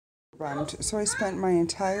So I spent my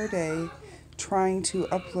entire day trying to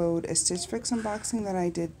upload a Stitch Fix unboxing that I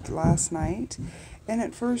did last night. And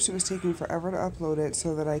at first it was taking forever to upload it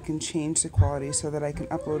so that I can change the quality so that I can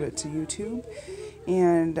upload it to YouTube.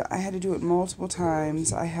 And I had to do it multiple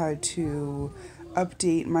times. I had to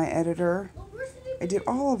update my editor. I did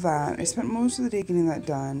all of that. I spent most of the day getting that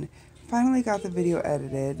done. Finally got the video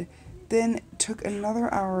edited. Then took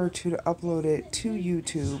another hour or two to upload it to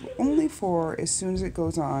YouTube, only for as soon as it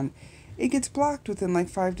goes on, it gets blocked within like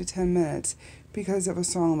 5 to 10 minutes because of a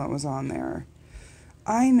song that was on there.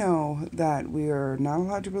 I know that we are not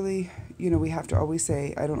allowed to really, we have to always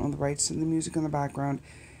say, I don't own the rights to the music in the background,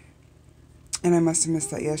 and I must have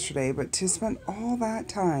missed that yesterday, but to spend all that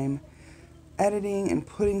time editing and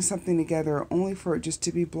putting something together only for it just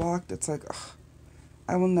to be blocked, it's like, ugh.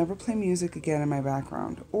 I will never play music again in my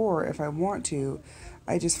background. Or if I want to,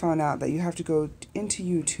 I just found out that you have to go into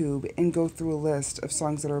YouTube and go through a list of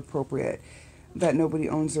songs that are appropriate that nobody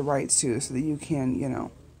owns the rights to so that you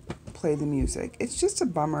can, play the music. It's just a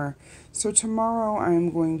bummer. So tomorrow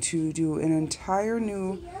I'm going to do an entire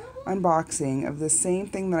new unboxing of the same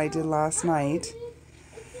thing that I did last night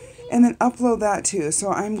and then upload that too. So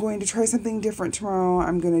I'm going to try something different tomorrow.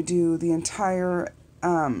 I'm going to do the entire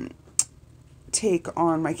take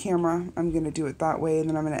on my camera. I'm going to do it that way, and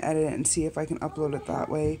then I'm going to edit it and see if I can upload it that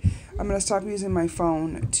way. I'm going to stop using my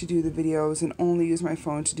phone to do the videos and only use my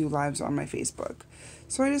phone to do lives on my Facebook.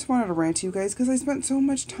 So I just wanted to rant to you guys because I spent so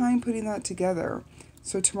much time putting that together.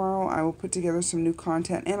 So tomorrow I will put together some new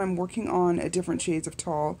content, and I'm working on a different Shades of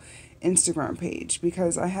Tall Instagram page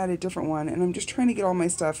because I had a different one, and I'm just trying to get all my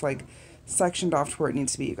stuff like sectioned off to where it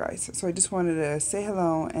needs to be, you guys. So I just wanted to say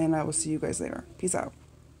hello, and I will see you guys later. Peace out.